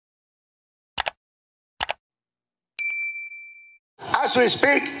As we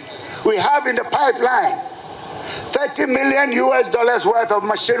speak, we have in the pipeline $30 million worth of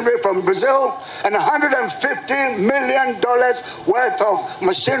machinery from Brazil and $150 million worth of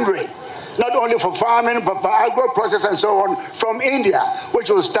machinery, not only for farming, but for agro-process and so on, from India,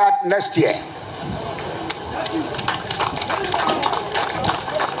 which will start next year.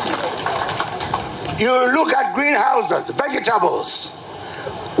 You look at greenhouses, vegetables.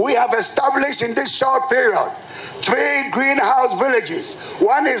 We have established in this short period 3 greenhouse villages.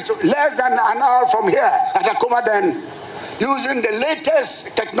 One is less than an hour from here at Akomaden, using the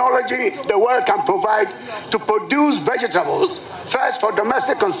latest technology the world can provide to produce vegetables, first for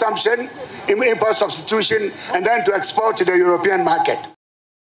domestic consumption, import substitution, and then to export to the European market.